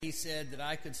he said that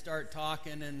I could start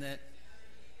talking and that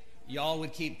y'all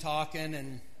would keep talking,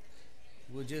 and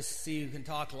we'll just see who can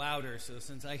talk louder. So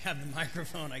since I have the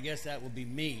microphone, I guess that will be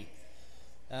me.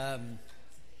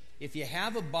 If you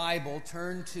have a Bible,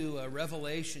 turn to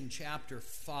Revelation chapter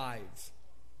 5.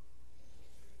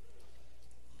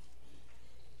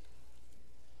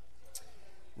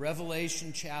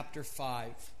 Revelation chapter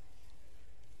 5.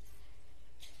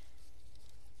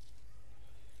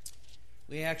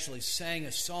 We actually sang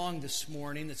a song this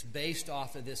morning that's based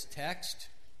off of this text.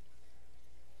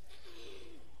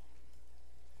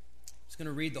 I'm just going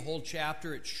to read the whole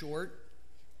chapter. It's short.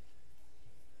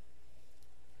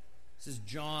 This is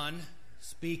John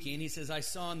speaking. He says, I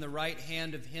saw in the right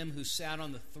hand of him who sat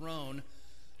on the throne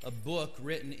a book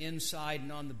written inside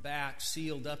and on the back,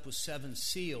 sealed up with 7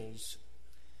 seals.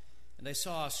 And I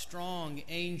saw a strong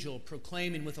angel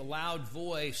proclaiming with a loud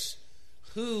voice,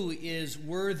 who is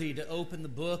worthy to open the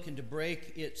book and to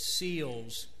break its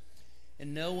seals?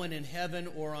 And no one in heaven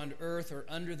or on earth or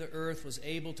under the earth was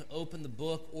able to open the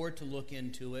book or to look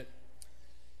into it.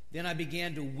 Then I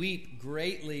began to weep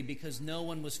greatly because no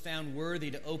one was found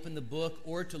worthy to open the book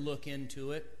or to look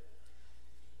into it.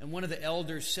 And one of the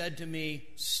elders said to me,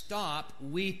 stop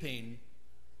weeping.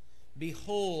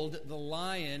 Behold, the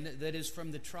Lion that is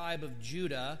from the tribe of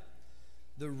Judah,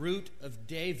 the root of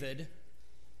David,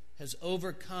 has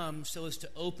overcome so as to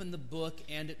open the book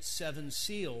and its 7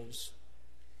 seals.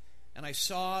 And I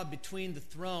saw between the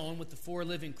throne with the 4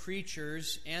 living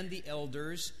creatures and the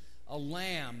elders a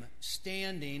lamb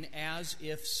standing as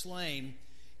if slain,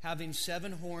 having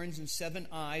 7 horns and 7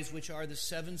 eyes, which are the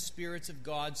 7 spirits of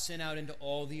God sent out into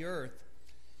all the earth.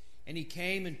 And he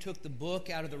came and took the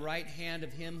book out of the right hand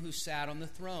of him who sat on the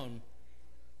throne.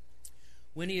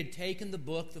 When he had taken the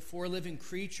book, the 4 living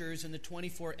creatures and the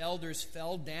 24 elders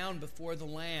fell down before the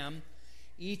Lamb,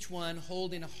 each one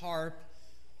holding a harp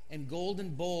and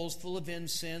golden bowls full of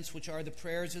incense, which are the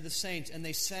prayers of the saints. And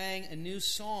they sang a new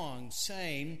song,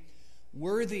 saying,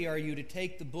 worthy are you to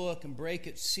take the book and break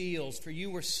its seals, for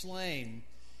you were slain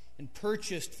and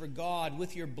purchased for God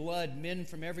with your blood men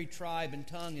from every tribe and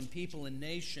tongue and people and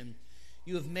nation.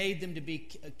 You have made them to be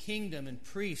a kingdom and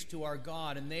priests to our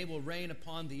God, and they will reign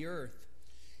upon the earth.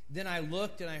 Then I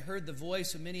looked, and I heard the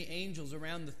voice of many angels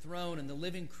around the throne, and the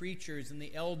living creatures and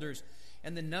the elders,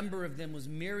 and the number of them was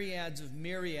myriads of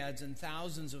myriads and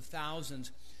thousands of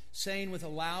thousands, saying with a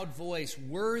loud voice,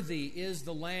 worthy is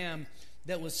the Lamb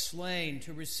that was slain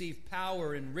to receive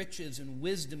power and riches and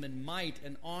wisdom and might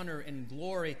and honor and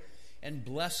glory and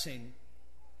blessing.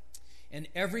 And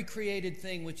every created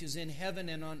thing which is in heaven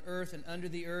and on earth and under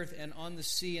the earth and on the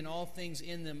sea and all things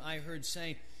in them, I heard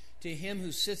saying, to him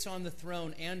who sits on the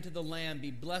throne and to the Lamb be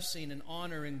blessing and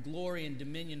honor and glory and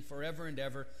dominion forever and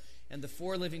ever. And the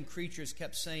 4 living creatures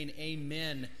kept saying,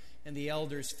 amen. And the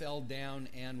elders fell down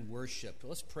and worshiped.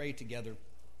 Let's pray together.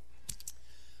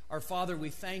 Our Father, we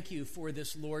thank you for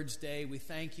this Lord's Day. We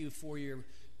thank you for your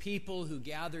people who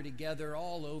gather together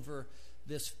all over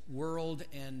this world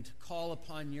and call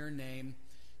upon your name.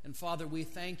 And Father, we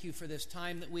thank you for this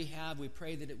time that we have. We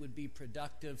pray that it would be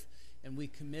productive, and we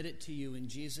commit it to you in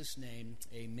Jesus' name.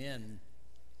 Amen.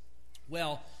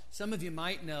 Well, some of you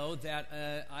might know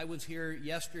that I was here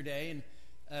yesterday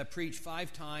and preached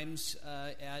 5 times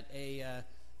at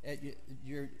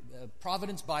your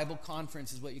Providence Bible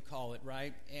Conference is what you call it,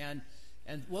 right? And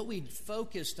what we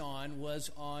focused on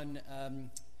was on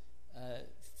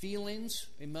feelings,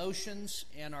 emotions,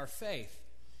 and our faith.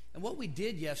 And what we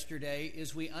did yesterday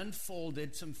is we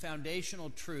unfolded some foundational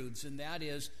truths, and that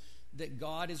is that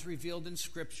God is revealed in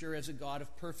Scripture as a God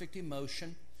of perfect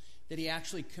emotion, that he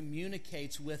actually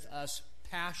communicates with us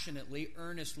passionately,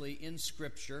 earnestly in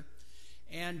Scripture.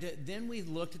 And then we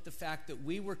looked at the fact that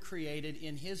we were created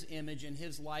in his image and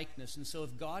his likeness. And so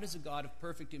if God is a God of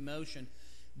perfect emotion,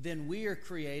 then we are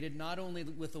created not only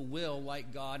with a will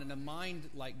like God and a mind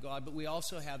like God, but we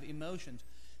also have emotions.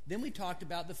 Then we talked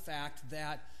about the fact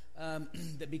that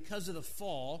that because of the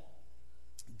fall,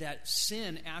 that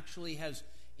sin actually has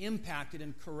impacted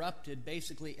and corrupted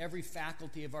basically every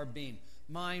faculty of our being,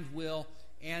 mind, will,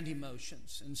 and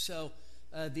emotions. And so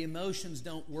the emotions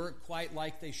don't work quite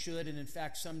like they should, and in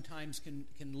fact sometimes can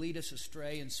lead us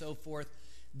astray and so forth.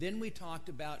 Then we talked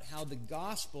about how the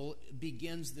gospel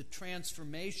begins the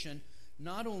transformation,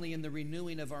 not only in the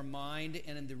renewing of our mind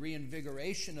and in the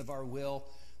reinvigoration of our will,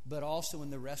 but also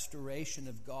in the restoration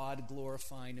of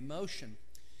God-glorifying emotion.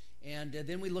 And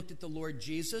then we looked at the Lord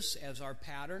Jesus as our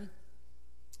pattern.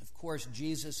 Of course,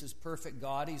 Jesus is perfect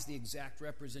God. He's the exact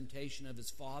representation of his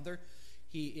Father.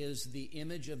 He is the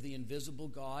image of the invisible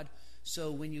God.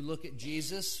 So when you look at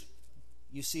Jesus,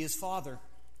 you see his Father.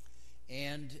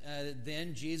 And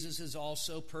then Jesus is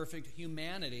also perfect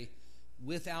humanity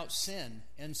without sin.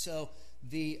 And so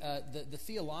the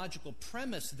theological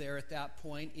premise there at that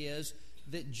point is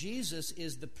that Jesus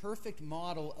is the perfect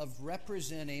model of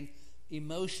representing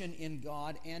emotion in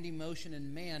God and emotion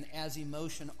in man as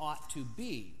emotion ought to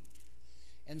be.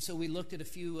 And so we looked at a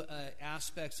few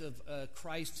aspects of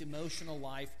Christ's emotional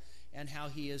life and how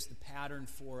he is the pattern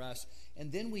for us.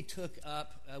 And then we took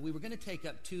up, we were going to take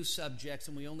up two subjects,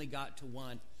 and we only got to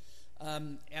one.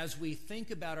 As we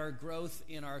think about our growth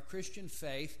in our Christian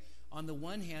faith, on the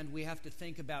one hand, we have to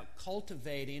think about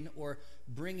cultivating or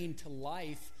bringing to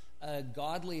life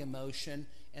godly emotion,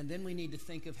 and then we need to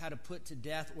think of how to put to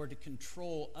death or to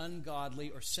control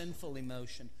ungodly or sinful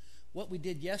emotion. What we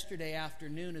did yesterday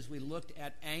afternoon is we looked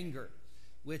at anger,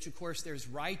 which, of course, there's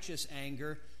righteous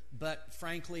anger, but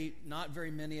frankly, not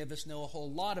very many of us know a whole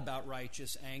lot about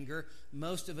righteous anger.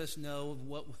 Most of us know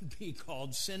what would be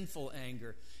called sinful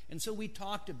anger. And so we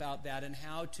talked about that and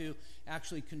how to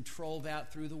actually control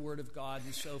that through the Word of God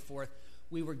and so forth.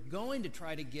 We were going to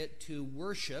try to get to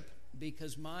worship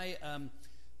because my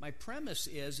premise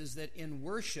is that in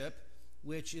worship,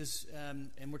 which is,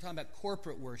 and we're talking about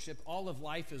corporate worship, all of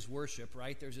life is worship,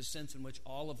 right? There's a sense in which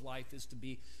all of life is to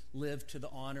be lived to the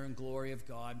honor and glory of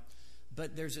God.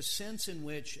 But there's a sense in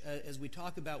which, as we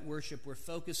talk about worship, we're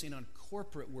focusing on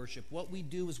corporate worship. What we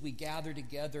do is we gather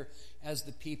together as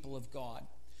the people of God.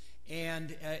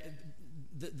 And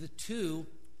the two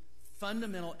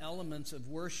fundamental elements of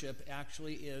worship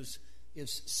actually is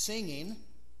singing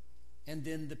and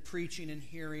then the preaching and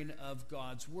hearing of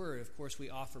God's Word. Of course, we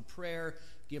offer prayer,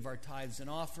 give our tithes and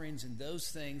offerings and those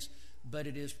things, but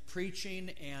it is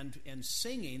preaching and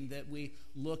singing that we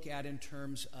look at in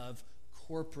terms of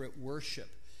corporate worship.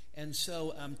 And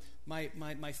so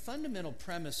my fundamental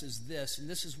premise is this, and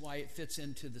this is why it fits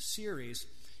into the series,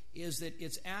 is that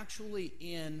it's actually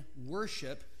in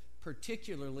worship,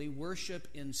 particularly worship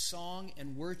in song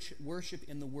and worship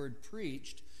in the word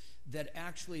preached, that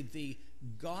actually the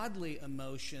godly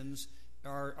emotions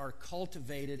are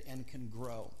cultivated and can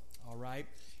grow. All right?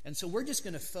 And so we're just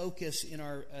going to focus in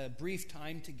our brief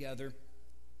time together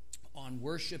on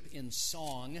worship in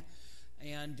song.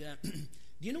 And do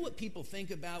you know what people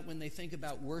think about when they think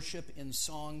about worship in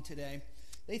song today?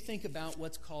 They think about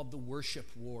what's called the worship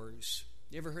wars.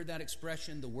 You ever heard that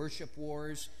expression, the worship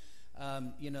wars?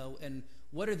 And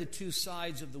what are the two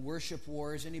sides of the worship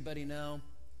wars? Anybody know?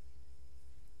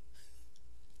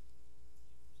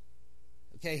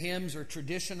 Okay, hymns are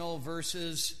traditional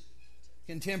versus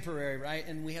contemporary, right?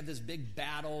 And we have this big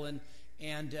battle.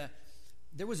 And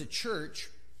there was a church,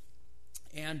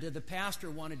 and the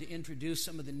pastor wanted to introduce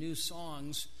some of the new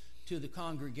songs to the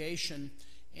congregation.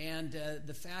 And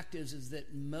the fact is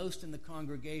that most in the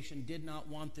congregation did not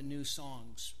want the new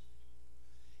songs.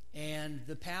 And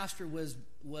the pastor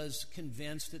was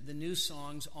convinced that the new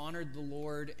songs honored the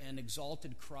Lord and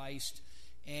exalted Christ,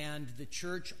 and the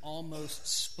church almost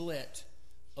split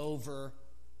over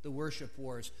the worship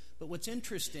wars. But what's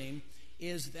interesting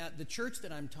is that the church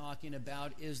that I'm talking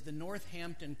about is the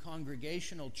Northampton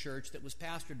Congregational Church that was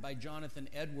pastored by Jonathan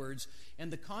Edwards,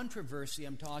 and the controversy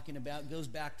I'm talking about goes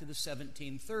back to the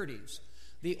 1730s.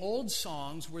 The old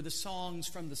songs were the songs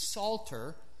from the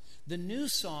Psalter. The new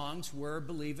songs were,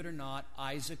 believe it or not,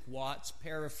 Isaac Watts'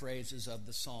 paraphrases of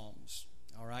the Psalms.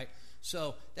 All right?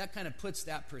 So that kind of puts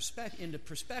that into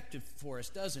perspective for us,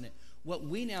 doesn't it? What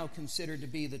we now consider to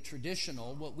be the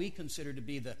traditional, what we consider to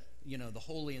be the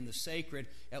holy and the sacred,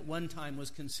 at one time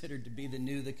was considered to be the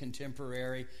new, the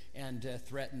contemporary, and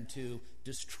threatened to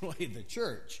destroy the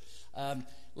church.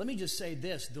 Let me just say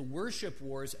this. The worship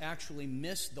wars actually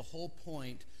missed the whole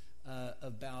point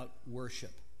about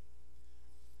worship.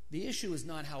 The issue is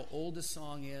not how old a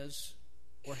song is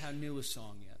or how new a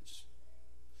song is.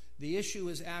 The issue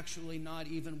is actually not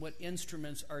even what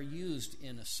instruments are used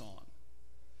in a song.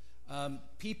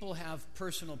 People have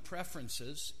personal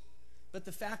preferences, but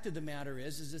the fact of the matter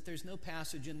is that there's no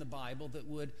passage in the Bible that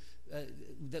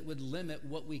would limit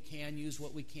what we can use,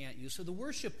 what we can't use. So the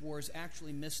worship wars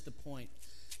actually miss the point.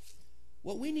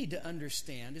 What we need to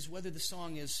understand is whether the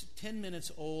song is 10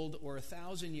 minutes old or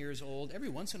 1,000 years old. Every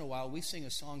once in a while we sing a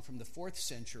song from the 4th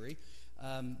century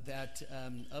that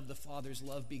of the Father's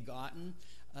love begotten.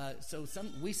 So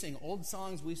we sing old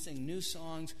songs, we sing new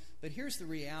songs, but here's the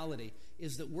reality,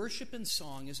 is that worship and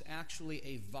song is actually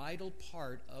a vital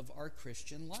part of our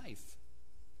Christian life.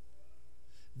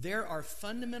 There are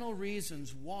fundamental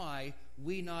reasons why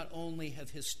we not only have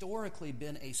historically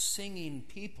been a singing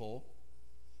people,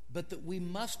 but that we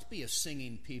must be a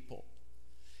singing people.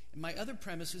 And my other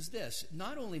premise is this: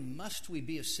 not only must we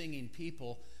be a singing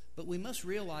people, But we must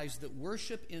realize that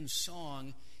worship in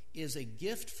song is a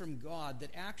gift from God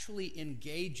that actually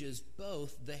engages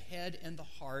both the head and the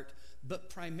heart, but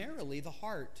primarily the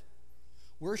heart.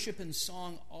 Worship in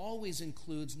song always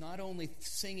includes not only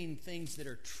singing things that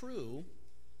are true,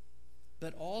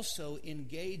 but also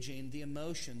engaging the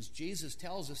emotions. Jesus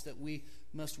tells us that we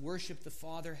must worship the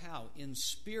Father how? In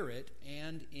spirit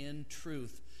and in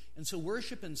truth. And so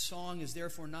worship in song is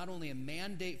therefore not only a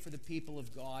mandate for the people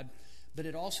of God, but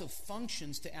it also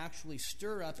functions to actually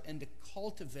stir up and to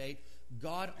cultivate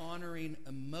God-honoring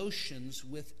emotions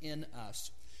within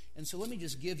us. And so let me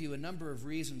just give you a number of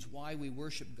reasons why we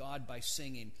worship God by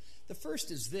singing. The first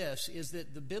is this, is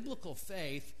that the biblical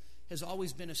faith has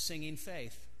always been a singing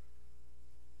faith.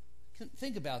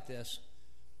 Think about this.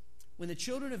 When the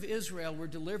children of Israel were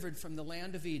delivered from the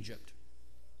land of Egypt,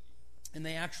 and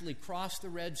they actually crossed the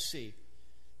Red Sea,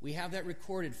 we have that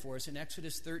recorded for us in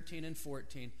Exodus 13 and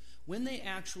 14. When they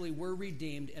actually were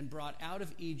redeemed and brought out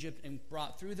of Egypt and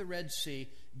brought through the Red Sea,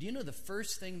 do you know the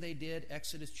first thing they did,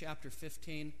 Exodus chapter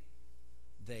 15?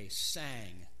 They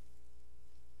sang.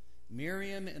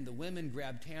 Miriam and the women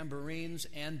grabbed tambourines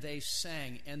and they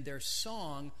sang. And their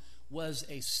song was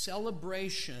a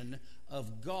celebration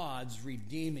of God's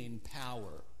redeeming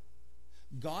power.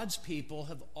 God's people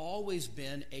have always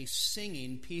been a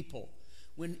singing people.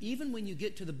 Even when you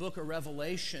get to the book of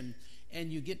Revelation,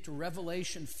 and you get to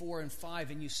Revelation 4 and 5,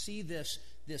 and you see this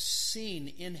scene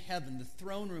in heaven, the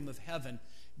throne room of heaven,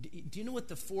 do you know what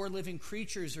the 4 living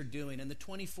creatures are doing, and the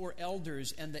 24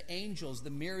 elders, and the angels, the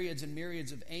myriads and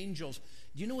myriads of angels?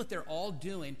 Do you know what they're all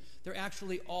doing? They're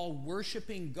actually all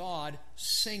worshiping God,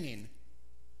 singing.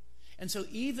 And so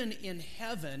even in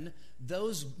heaven,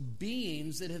 those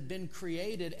beings that have been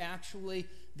created, actually,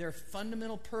 their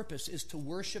fundamental purpose is to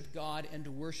worship God and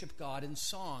to worship God in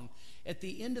song. At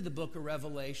the end of the book of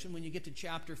Revelation, when you get to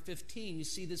chapter 15, you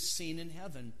see this scene in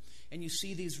heaven. And you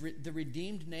see the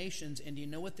redeemed nations, and do you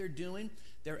know what they're doing?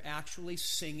 They're actually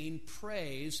singing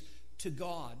praise to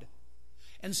God.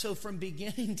 And so from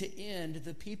beginning to end,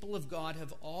 the people of God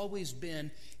have always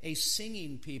been a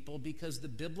singing people, because the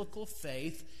biblical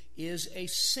faith is a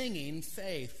singing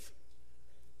faith.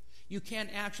 You can't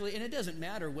actually, and it doesn't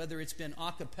matter whether it's been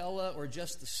a cappella or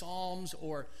just the Psalms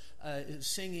or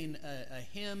singing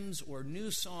hymns or new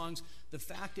songs. The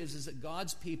fact is that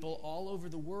God's people all over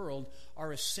the world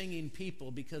are a singing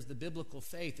people, because the biblical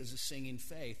faith is a singing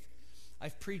faith.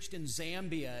 I've preached in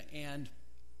Zambia, and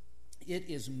it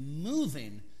is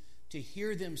moving to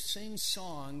hear them sing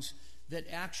songs that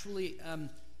actually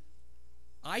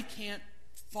I can't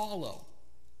follow.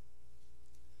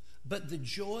 But the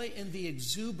joy and the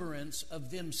exuberance of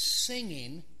them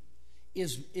singing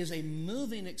is a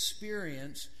moving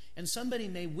experience. And somebody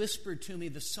may whisper to me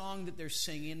the song that they're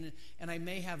singing, and I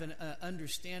may have an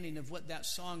understanding of what that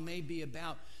song may be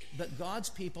about. But God's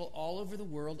people all over the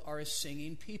world are a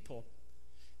singing people.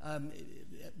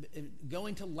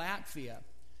 Going to Latvia,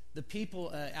 the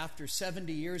people, after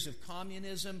 70 years of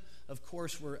communism, of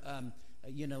course, were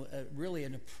really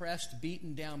an oppressed,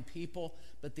 beaten down people.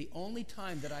 But the only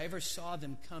time that I ever saw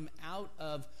them come out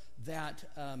of that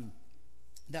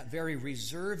very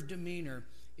reserved demeanor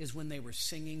is when they were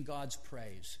singing God's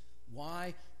praise.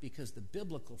 Why? Because the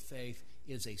biblical faith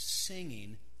is a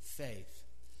singing faith.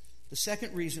 The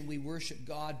second reason we worship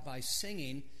God by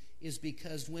singing is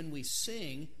because when we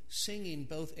sing, singing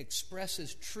both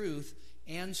expresses truth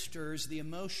and stirs the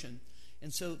emotion.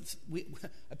 And so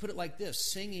I put it like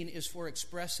this: singing is for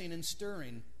expressing and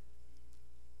stirring.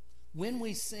 When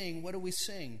we sing, what do we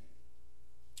sing?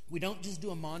 We don't just do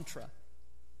a mantra.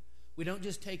 We don't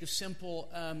just take a simple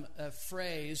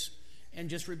phrase and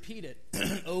just repeat it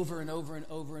over and over and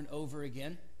over and over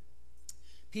again.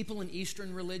 People in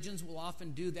Eastern religions will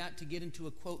often do that to get into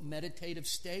a, quote, meditative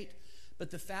state.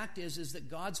 But the fact is that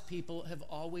God's people have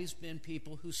always been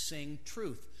people who sing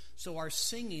truth. So our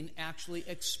singing actually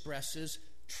expresses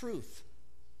truth.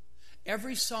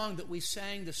 Every song that we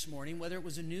sang this morning, whether it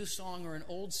was a new song or an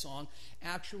old song,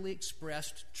 actually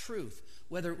expressed truth.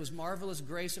 Whether it was Marvelous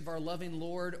Grace of Our Loving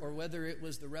Lord or whether it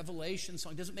was the Revelation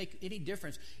song, doesn't make any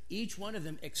difference. Each one of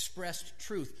them expressed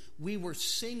truth. We were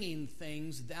singing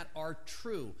things that are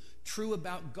true. True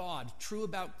about God, true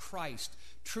about Christ,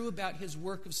 true about His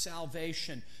work of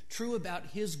salvation, true about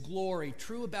His glory,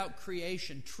 true about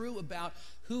creation, true about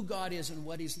who God is and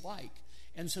what He's like.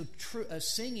 And so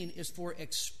singing is for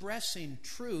expressing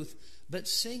truth, but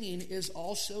singing is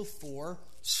also for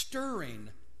stirring.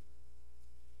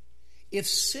 If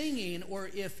singing or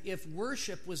if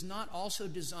worship was not also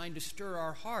designed to stir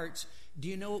our hearts, do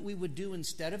you know what we would do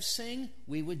instead of sing?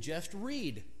 We would just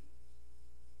read.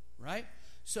 Right?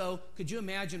 So could you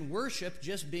imagine worship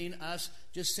just being us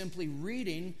just simply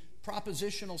reading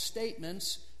propositional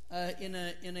statements in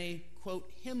a quote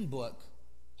hymn book?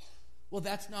 Well,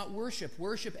 that's not worship.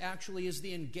 Worship actually is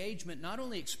the engagement, not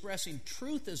only expressing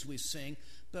truth as we sing,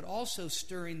 but also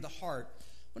stirring the heart.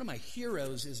 One of my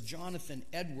heroes is Jonathan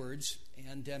Edwards.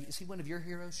 And is he one of your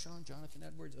heroes, Sean? Jonathan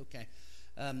Edwards? Okay.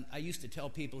 I used to tell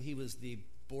people he was the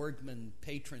Boardman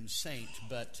patron saint,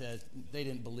 but they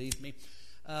didn't believe me.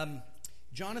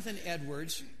 Jonathan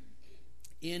Edwards,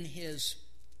 in his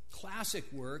classic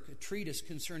work, a treatise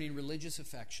concerning religious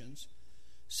affections,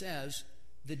 says,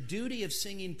 the duty of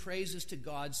singing praises to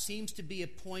God seems to be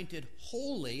appointed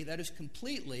wholly, that is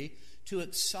completely, to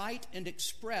excite and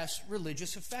express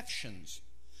religious affections.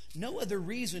 No other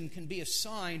reason can be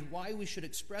assigned why we should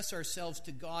express ourselves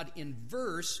to God in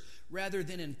verse rather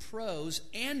than in prose,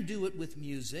 and do it with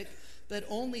music, but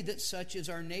only that such is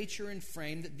our nature and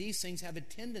frame that these things have a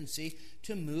tendency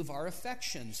to move our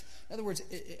affections. In other words,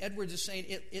 Edwards is saying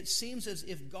it seems as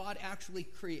if God actually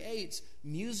creates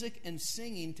music and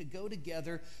singing to go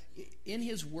together in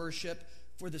his worship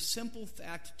for the simple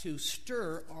fact to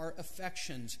stir our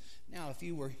affections. Now, if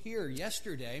you were here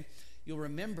yesterday, you'll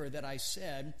remember that I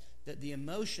said that the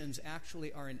emotions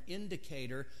actually are an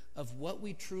indicator of what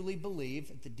we truly believe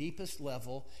at the deepest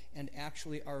level, and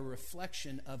actually are a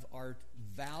reflection of our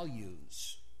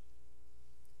values.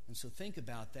 And so think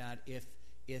about that.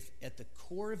 If at the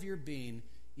core of your being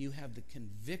you have the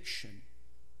conviction,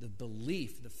 the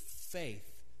belief, the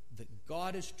faith that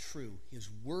God is true, his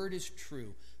word is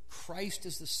true, Christ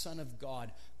is the Son of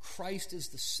God, Christ is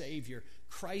the Savior,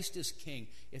 Christ is King.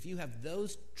 If you have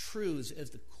those truths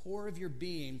as the core of your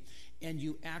being, and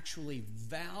you actually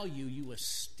value, you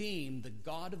esteem the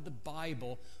God of the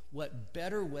Bible, what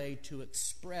better way to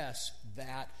express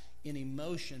that in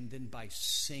emotion than by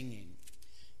singing?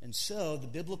 And so the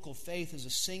biblical faith is a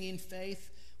singing faith.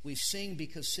 We sing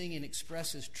because singing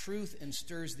expresses truth and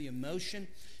stirs the emotion.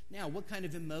 Now, what kind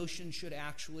of emotion should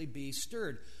actually be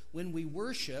stirred? When we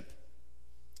worship,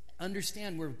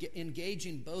 understand we're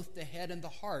engaging both the head and the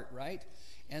heart, right?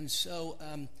 And so,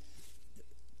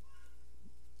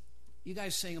 you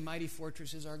guys saying A Mighty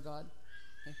Fortress Is Our God?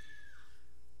 Okay.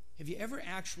 Have you ever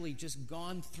actually just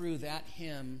gone through that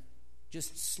hymn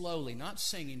just slowly, not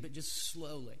singing, but just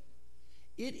slowly?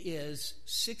 It is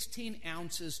 16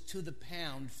 ounces to the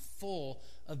pound full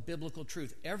of biblical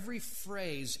truth. Every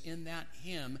phrase in that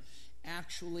hymn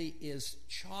actually is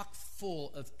chock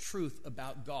full of truth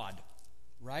about God,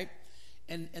 right?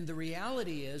 And the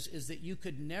reality is that you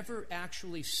could never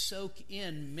actually soak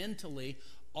in mentally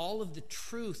all of the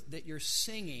truth that you're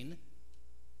singing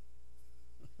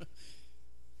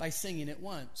by singing it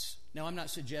once. Now, I'm not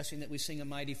suggesting that we sing A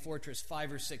Mighty Fortress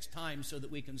 5 or 6 times so that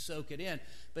we can soak it in,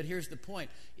 but here's the point,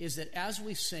 is that as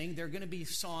we sing, there are going to be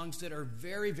songs that are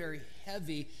very, very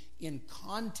heavy in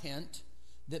content,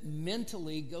 that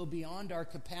mentally go beyond our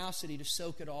capacity to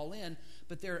soak it all in,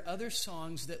 but there are other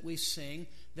songs that we sing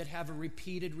that have a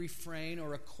repeated refrain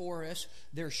or a chorus.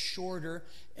 They're shorter,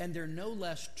 and they're no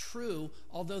less true,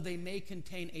 although they may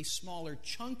contain a smaller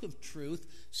chunk of truth.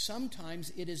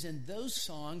 Sometimes it is in those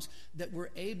songs that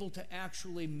we're able to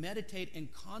actually meditate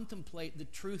and contemplate the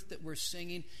truth that we're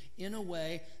singing in a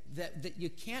way that you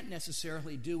can't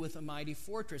necessarily do with A Mighty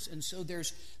Fortress. And so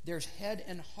there's head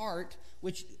and heart,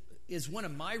 which is one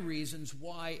of my reasons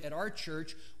why at our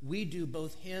church we do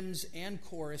both hymns and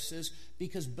choruses,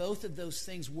 because both of those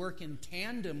things work in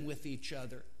tandem with each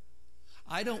other.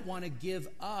 I don't want to give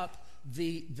up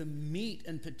the meat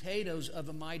and potatoes of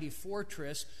A Mighty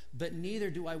Fortress, but neither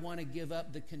do I want to give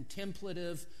up the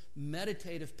contemplative,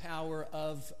 meditative power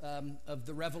of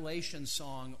the Revelation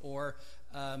song, or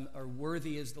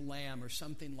Worthy is the Lamb, or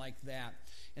something like that.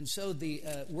 And so the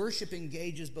worship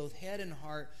engages both head and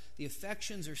heart. The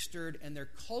affections are stirred, and they're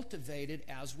cultivated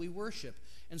as we worship.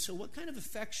 And so what kind of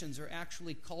affections are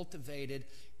actually cultivated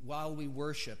while we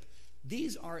worship?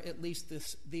 These are at least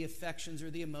the affections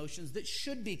or the emotions that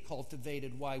should be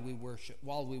cultivated while we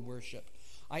worship.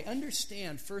 I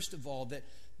understand, first of all,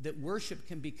 that worship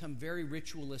can become very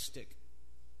ritualistic.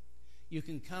 You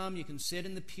can come, you can sit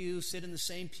in the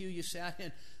same pew you sat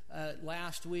in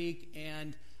last week,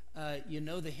 and you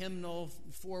know the hymnal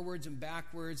forwards and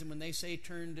backwards, and when they say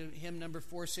turn to hymn number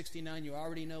 469, you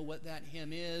already know what that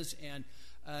hymn is, and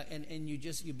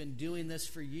you've been doing this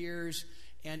for years,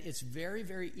 and it's very,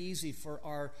 very easy for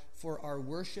our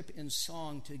worship in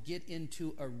song to get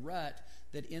into a rut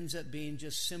that ends up being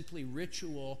just simply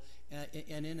ritual,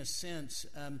 and in a sense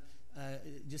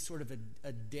just sort of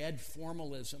a dead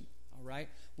formalism. All right,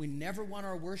 we never want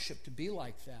our worship to be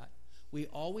like that. We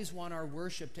always want our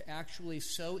worship to actually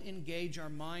so engage our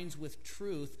minds with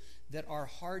truth that our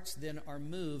hearts then are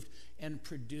moved and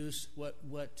produce what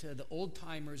the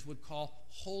old-timers would call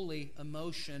holy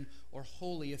emotion or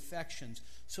holy affections.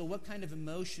 So what kind of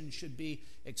emotion should be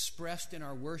expressed in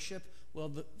our worship? Well,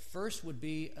 the first would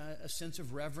be a sense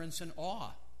of reverence and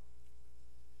awe.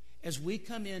 As we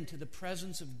come into the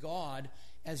presence of God,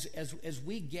 as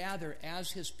we gather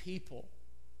as His people.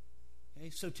 Okay,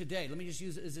 so today, let me just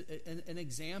use it as an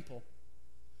example.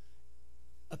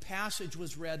 A passage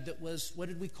was read that was, what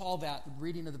did we call that, the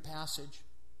reading of the passage?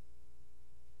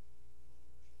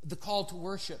 The call to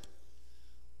worship.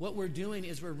 What we're doing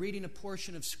is we're reading a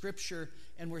portion of Scripture,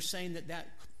 and we're saying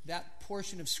that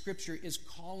portion of Scripture is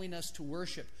calling us to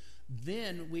worship.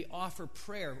 Then we offered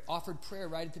prayer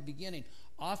right at the beginning.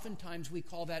 Oftentimes we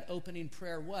call that opening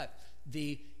prayer what?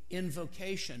 The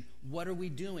invocation. What are we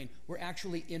doing? We're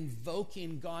actually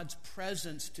invoking God's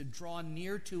presence to draw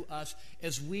near to us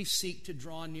as we seek to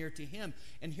draw near to Him.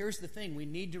 And here's the thing, we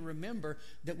need to remember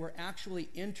that we're actually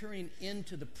entering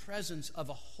into the presence of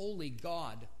a holy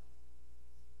God.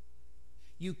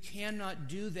 You cannot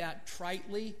do that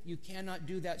tritely. You cannot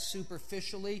do that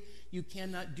superficially. You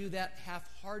cannot do that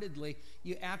half-heartedly.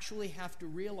 You actually have to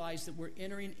realize that we're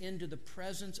entering into the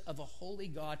presence of a holy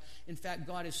God. In fact,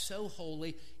 God is so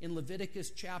holy. In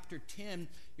Leviticus chapter 10,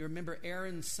 you remember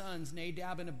Aaron's sons,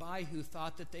 Nadab and Abihu,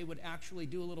 thought that they would actually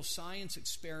do a little science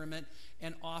experiment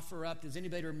and offer up. Does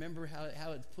anybody remember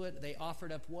how it's put? They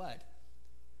offered up what?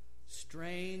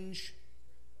 Strange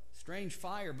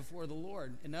fire before the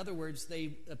Lord. In other words,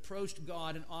 they approached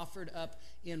God and offered up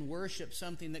in worship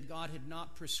something that God had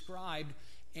not prescribed.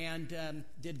 And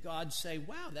did God say,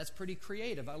 wow, that's pretty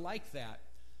creative, I like that?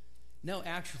 No,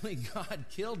 actually, God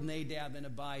killed Nadab and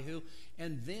Abihu.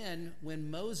 And then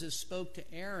when Moses spoke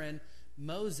to Aaron,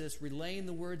 Moses, relaying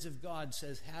the words of God,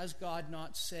 says, has God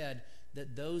not said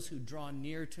that those who draw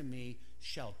near to me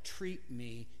shall treat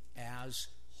me as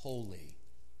holy?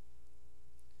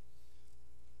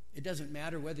 It doesn't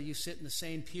matter whether you sit in the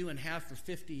same pew and have for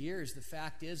 50 years. The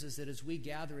fact is that as we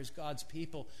gather as God's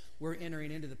people, we're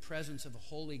entering into the presence of a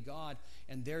holy God,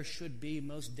 and there should be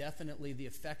most definitely the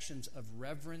affections of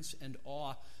reverence and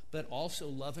awe, but also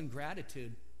love and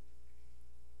gratitude.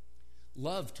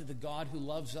 Love to the God who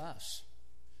loves us.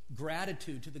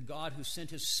 Gratitude to the God who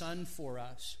sent His Son for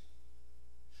us.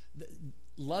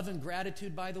 Love and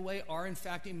gratitude, by the way, are in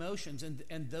fact emotions,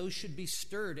 and those should be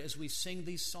stirred as we sing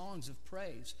these songs of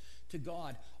praise to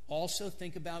God. Also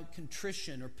think about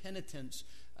contrition or penitence.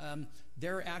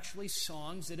 There are actually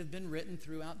songs that have been written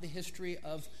throughout the history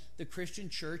of the Christian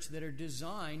church that are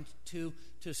designed to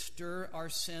stir our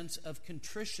sense of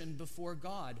contrition before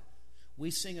God. We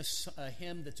sing a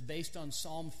hymn that's based on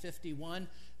Psalm 51.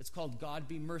 It's called God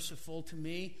Be Merciful to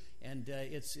Me, and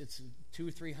it's 200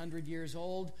 or 300 years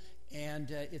old.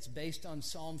 And it's based on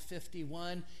Psalm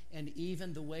 51, and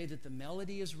even the way that the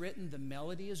melody is written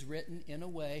in a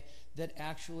way that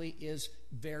actually is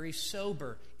very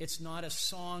sober. It's not a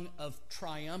song of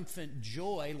triumphant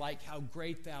joy like How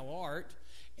Great Thou Art,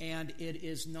 and it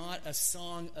is not a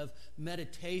song of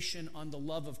meditation on the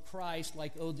love of Christ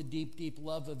like, oh, the deep, deep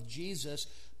love of Jesus,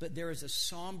 but there is a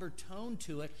somber tone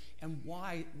to it. And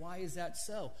why is that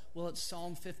so? Well, it's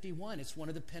Psalm 51. It's one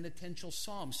of the penitential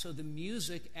psalms. So the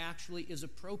music actually is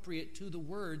appropriate to the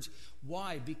words.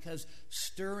 Why? Because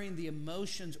stirring the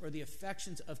emotions or the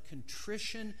affections of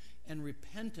contrition and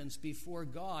repentance before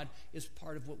God is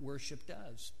part of what worship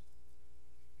does.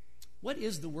 What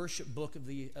is the worship book of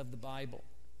the Bible?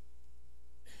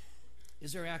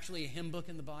 Is there actually a hymn book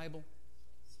in the Bible?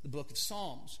 The book of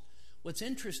Psalms. What's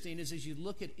interesting is as you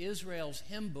look at Israel's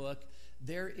hymn book,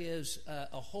 there is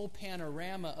a whole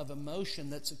panorama of emotion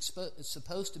that's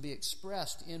supposed to be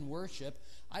expressed in worship.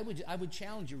 I would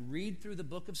challenge you, read through the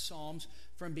book of Psalms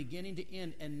from beginning to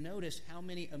end and notice how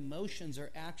many emotions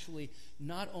are actually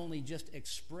not only just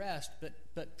expressed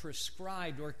but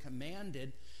prescribed or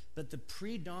commanded. But the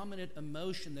predominant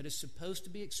emotion that is supposed to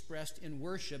be expressed in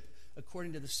worship,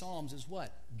 according to the Psalms, is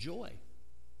what? Joy.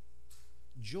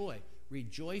 Joy.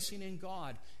 Rejoicing in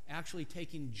God, actually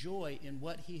taking joy in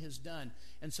what He has done.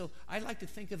 And so I like to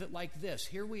think of it like this.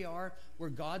 Here we are, we're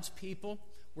God's people,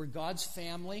 we're God's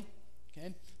family.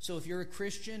 Okay? So if you're a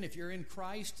Christian, if you're in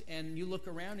Christ, and you look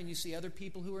around and you see other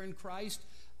people who are in Christ,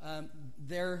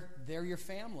 they're your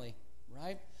family,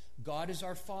 right? God is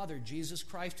our Father. Jesus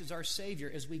Christ is our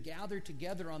Savior. As we gather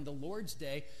together on the Lord's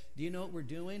Day Do you know what we're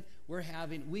doing?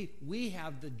 We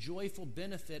have the joyful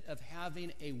benefit of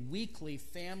having a weekly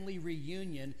family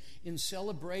reunion in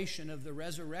celebration of the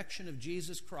resurrection of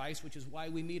Jesus Christ, which is why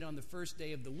we meet on the first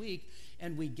day of the week,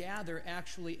 and we gather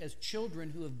actually as children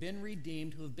who have been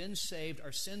redeemed, who have been saved,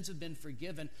 our sins have been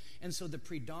forgiven, and so the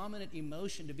predominant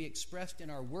emotion to be expressed in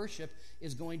our worship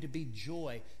is going to be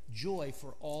joy. Joy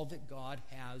for all that God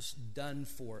has done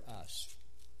for us.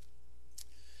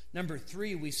 Number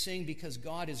 3, we sing because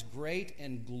God is great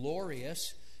and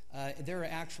glorious. There are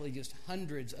actually just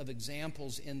hundreds of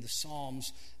examples in the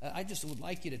Psalms. I just would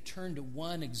like you to turn to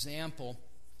one example.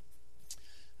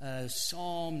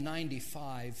 Psalm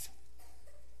 95.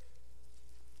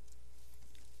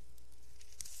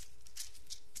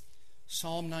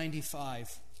 Psalm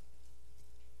 95.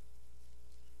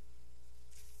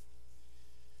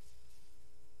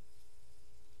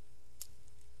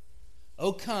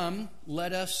 O come,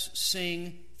 let us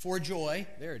sing for joy,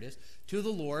 there it is, to the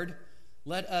Lord.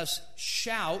 Let us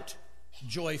shout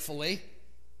joyfully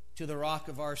to the rock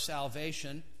of our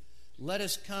salvation. Let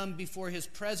us come before his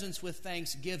presence with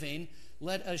thanksgiving.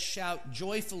 Let us shout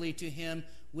joyfully to him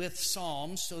with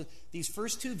psalms. So these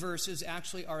first 2 verses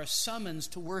actually are a summons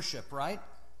to worship, right?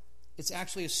 It's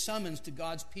actually a summons to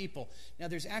God's people. Now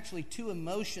there's actually 2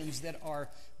 emotions that are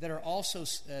also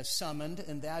summoned,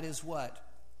 and that is what?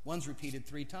 One's repeated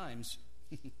 3 times.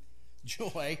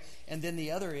 Joy. And then the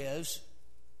other is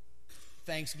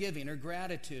thanksgiving or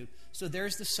gratitude. So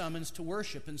there's the summons to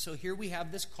worship. And so here we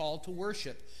have this call to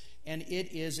worship. And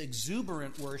it is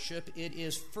exuberant worship. It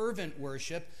is fervent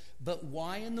worship. But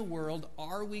why in the world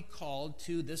are we called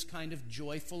to this kind of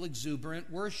joyful, exuberant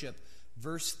worship?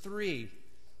 Verse 3.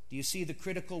 Do you see the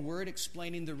critical word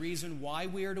explaining the reason why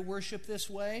we are to worship this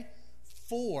way?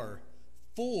 For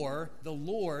the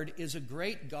Lord is a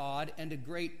great God and a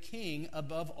great King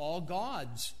above all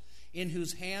gods, in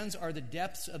whose hands are the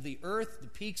depths of the earth, the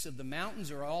peaks of the mountains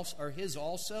are his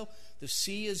also. The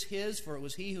sea is his, for it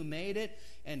was he who made it,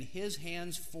 and his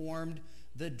hands formed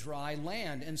the dry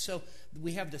land. And so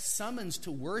we have the summons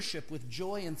to worship with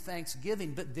joy and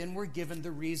thanksgiving, but then we're given the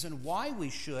reason why we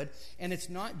should, and it's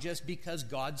not just because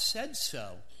God said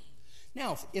so.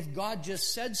 Now, if God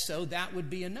just said so, that would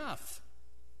be enough.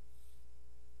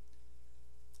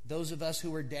 Those of us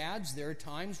who are dads, there are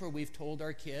times where we've told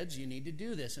our kids, you need to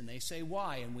do this, and they say,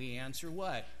 why? And we answer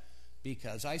what?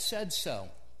 Because I said so.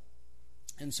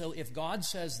 And so if God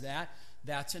says that,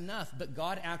 that's enough. But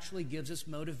God actually gives us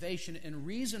motivation and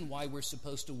reason why we're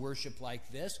supposed to worship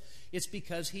like this. It's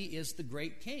because he is the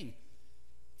great King,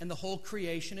 and the whole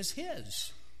creation is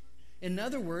his. In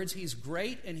other words, he's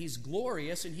great and he's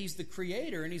glorious and he's the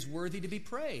creator and he's worthy to be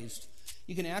praised.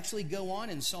 You can actually go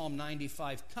on in Psalm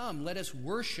 95. Come, let us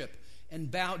worship and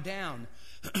bow down.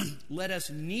 Let us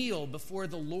kneel before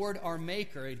the Lord our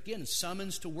Maker. Again,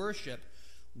 summons to worship.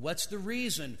 What's the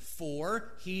reason? For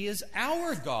he is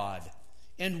our God,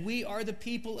 and we are the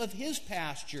people of his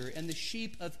pasture and the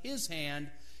sheep of his hand.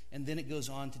 And then it goes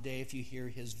on today, if you hear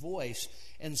his voice.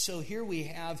 And so here we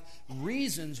have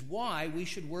reasons why we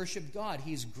should worship God.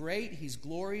 He's great, he's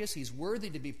glorious, he's worthy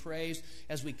to be praised.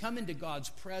 As we come into God's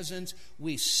presence,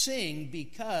 we sing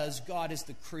because God is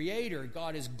the creator.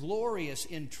 God is glorious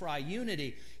in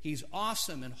triunity. He's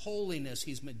awesome in holiness.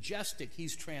 He's majestic.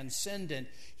 He's transcendent.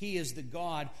 He is the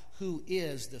God who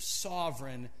is the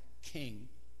sovereign King.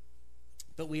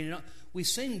 But we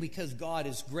sing because God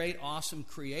is great, awesome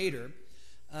creator.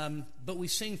 But we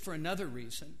sing for another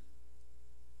reason.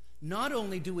 Not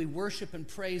only do we worship and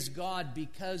praise God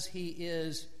because he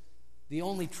is the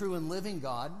only true and living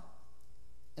God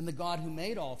and the God who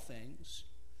made all things,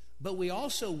 but we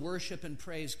also worship and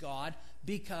praise God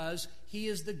because he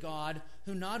is the God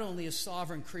who not only is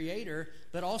sovereign creator,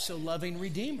 but also loving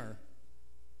redeemer.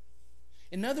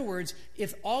 In other words,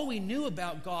 if all we knew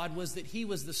about God was that he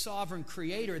was the sovereign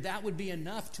creator, that would be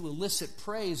enough to elicit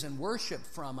praise and worship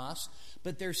from us.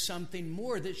 But there's something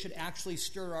more that should actually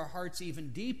stir our hearts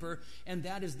even deeper, and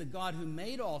that is the God who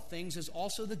made all things is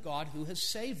also the God who has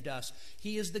saved us.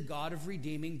 He is the God of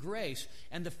redeeming grace.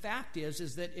 And the fact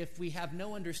is that if we have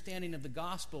no understanding of the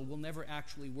gospel, we'll never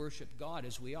actually worship God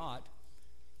as we ought.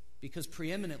 Because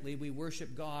preeminently we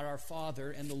worship God our Father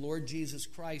and the Lord Jesus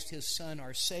Christ, his Son,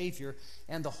 our Savior,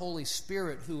 and the Holy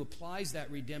Spirit who applies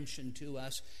that redemption to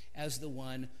us as the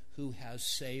one who has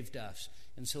saved us.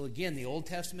 And so again, the Old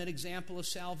Testament example of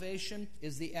salvation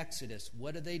is the Exodus.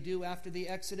 What do they do after the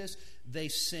Exodus? They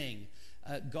sing.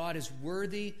 God is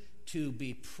worthy to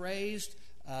be praised.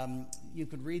 You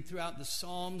could read throughout the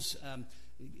Psalms.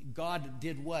 God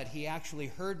did what? He actually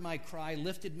heard my cry,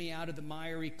 lifted me out of the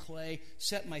miry clay,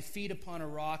 set my feet upon a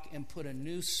rock, and put a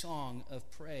new song of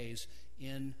praise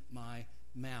in my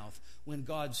mouth. When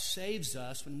God saves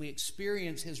us, when we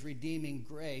experience His redeeming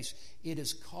grace, it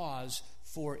is cause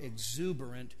for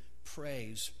exuberant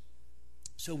praise.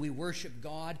 So we worship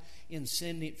God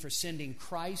for sending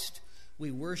Christ.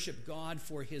 We worship God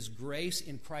for His grace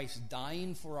in Christ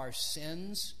dying for our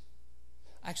sins.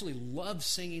 I actually love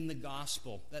singing the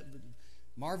gospel. That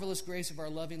marvelous grace of our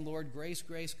loving Lord, grace,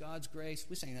 grace, God's grace.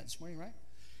 We sang that this morning, right?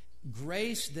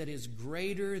 Grace that is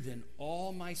greater than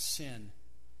all my sin.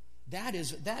 That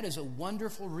is a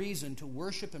wonderful reason to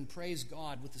worship and praise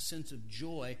God with a sense of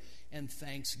joy and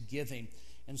thanksgiving.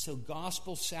 And so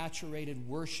gospel-saturated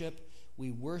worship,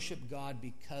 we worship God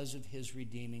because of His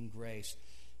redeeming grace.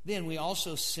 Then we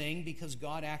also sing because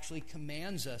God actually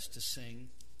commands us to sing.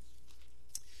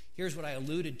 Here's what I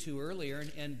alluded to earlier,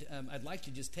 and I'd like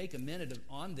to just take a minute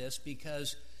on this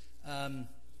because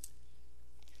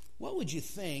what would you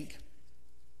think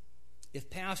if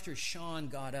Pastor Sean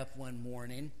got up one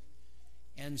morning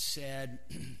and said,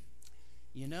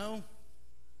 you know,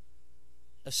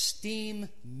 esteem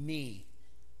me,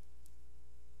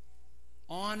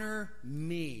 honor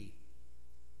me,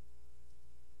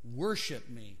 worship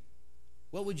me?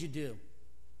 What would you do?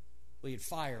 Well, you'd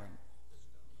fire him.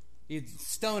 You'd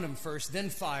stone him first, then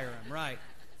fire him, right?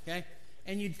 Okay?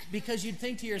 And because you'd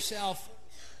think to yourself,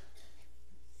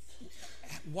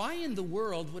 why in the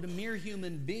world would a mere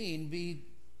human being be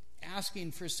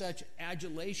asking for such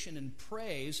adulation and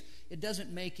praise? It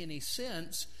doesn't make any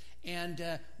sense. And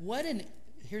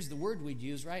here's the word we'd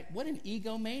use, right? What an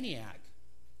egomaniac,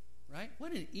 right?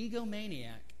 What an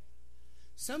egomaniac.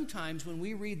 Sometimes when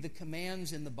we read the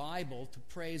commands in the Bible to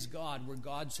praise God, where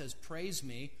God says, praise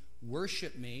me,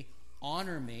 worship me,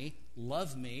 honor me,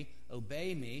 love me,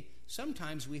 obey me,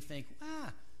 sometimes we think,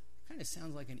 kind of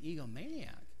sounds like an egomaniac.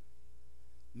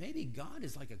 Maybe God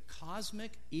is like a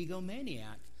cosmic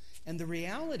egomaniac. And the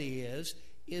reality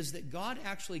is that God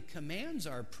actually commands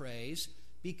our praise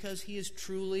because He is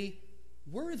truly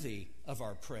worthy of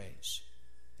our praise.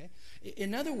 Okay?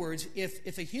 In other words,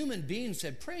 if a human being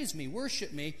said, praise me,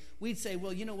 worship me, we'd say,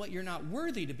 well, you know what, you're not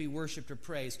worthy to be worshiped or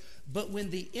praised. But when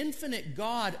the infinite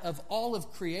God of all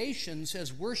of creation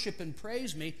says, worship and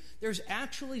praise me, there's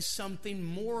actually something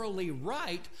morally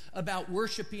right about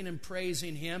worshiping and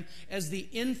praising Him as the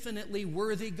infinitely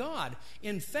worthy God.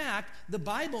 In fact, the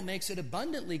Bible makes it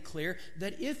abundantly clear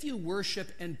that if you worship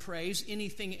and praise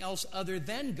anything else other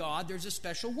than God, there's a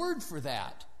special word for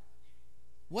that.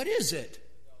 What is it?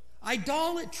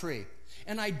 Idolatry.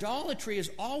 And idolatry is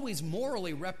always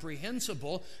morally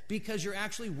reprehensible because you're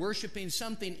actually worshiping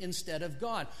something instead of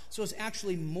God. So it's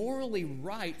actually morally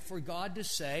right for God to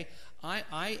say,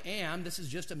 I am, this is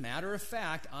just a matter of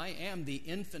fact, I am the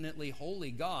infinitely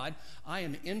holy God. I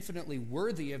am infinitely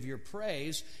worthy of your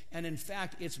praise. And in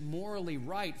fact, it's morally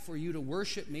right for you to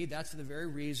worship me. That's the very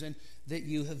reason that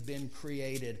you have been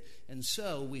created. And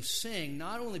so we sing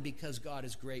not only because God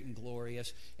is great and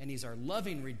glorious and He's our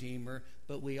loving Redeemer,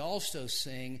 but we also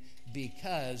sing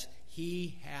because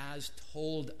He has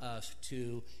told us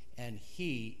to, and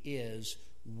He is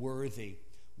worthy.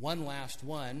 One last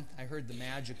one. I heard the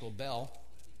magical bell.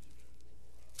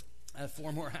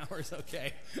 4 more hours,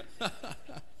 okay.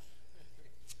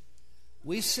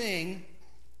 We sing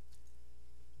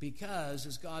because,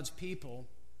 as God's people,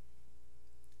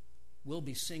 we'll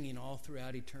be singing all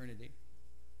throughout eternity.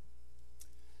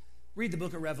 Read the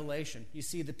book of Revelation. You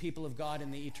see the people of God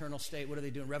in the eternal state. What are they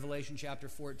doing? Revelation chapter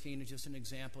 14 is just an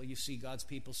example. You see God's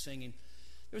people singing.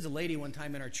 There was a lady one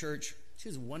time in our church. She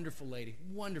was a wonderful lady,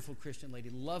 wonderful Christian lady,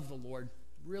 loved the Lord,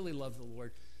 really loved the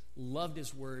Lord, loved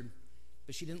His Word,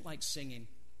 but she didn't like singing.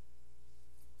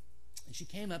 And she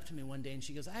came up to me one day and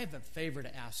she goes, I have a favor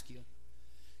to ask you.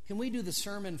 Can we do the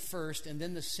sermon first and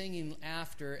then the singing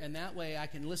after, and that way I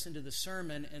can listen to the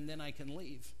sermon and then I can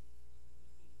leave?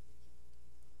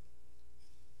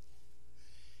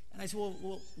 And I said,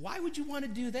 well, why would you want to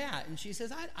do that? And she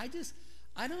says,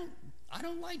 I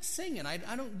don't like singing. I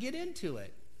don't get into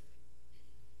it.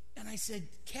 And I said,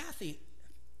 Kathy,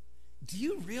 do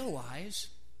you realize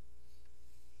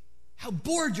how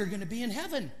bored you're going to be in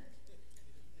heaven?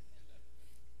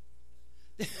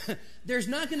 There's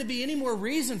not going to be any more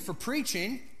reason for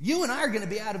preaching. You and I are going to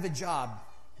be out of a job,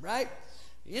 right?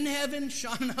 In heaven,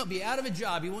 Sean and I will be out of a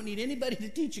job. You won't need anybody to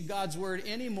teach you God's Word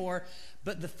anymore.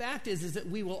 But the fact is that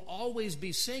we will always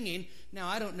be singing. Now,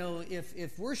 I don't know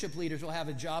if worship leaders will have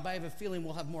a job. I have a feeling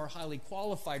we'll have more highly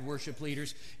qualified worship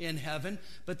leaders in heaven.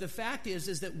 But the fact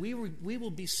is that we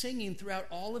will be singing throughout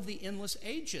all of the endless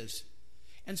ages.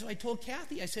 And so I told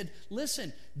Kathy, I said,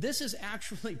 listen, this is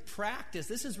actually practice.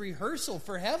 This is rehearsal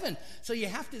for heaven. So you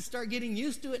have to start getting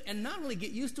used to it, and not only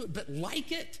get used to it, but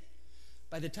like it.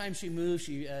 By the time she moved,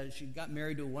 she got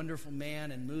married to a wonderful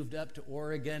man and moved up to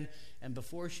Oregon. And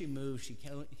before she moved, she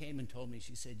came and told me,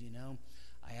 she said,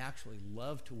 I actually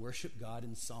love to worship God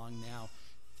in song now.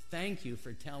 Thank you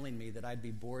for telling me that I'd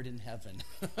be bored in heaven.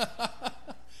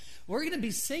 We're going to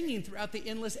be singing throughout the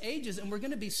endless ages, and we're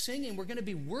going to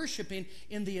be worshiping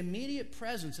in the immediate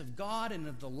presence of God and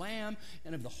of the Lamb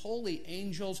and of the holy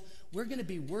angels. We're going to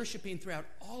be worshiping throughout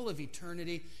all of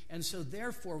eternity, and so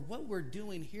therefore what we're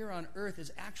doing here on earth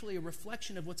is actually a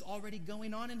reflection of what's already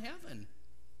going on in heaven.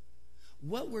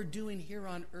 What we're doing here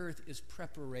on earth is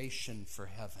preparation for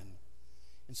heaven.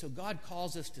 And so God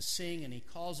calls us to sing, and he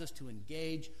calls us to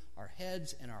engage our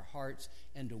heads and our hearts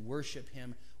and to worship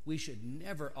him. We should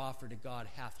never offer to God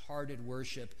half-hearted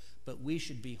worship, but we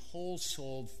should be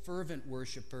whole-souled, fervent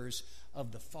worshipers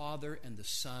of the Father and the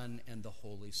Son and the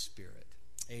Holy Spirit.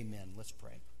 Amen. Let's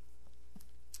pray.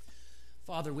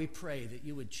 Father, we pray that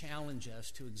you would challenge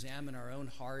us to examine our own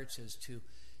hearts as to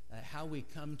how we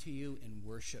come to you in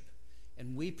worship.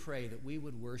 And we pray that we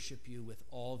would worship you with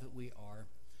all that we are.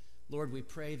 Lord, we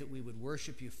pray that we would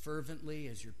worship you fervently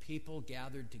as your people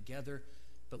gathered together,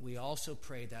 but we also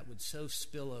pray that would so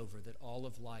spill over that all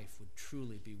of life would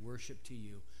truly be worship to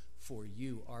you, for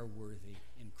you are worthy.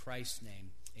 In Christ's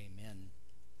name, amen.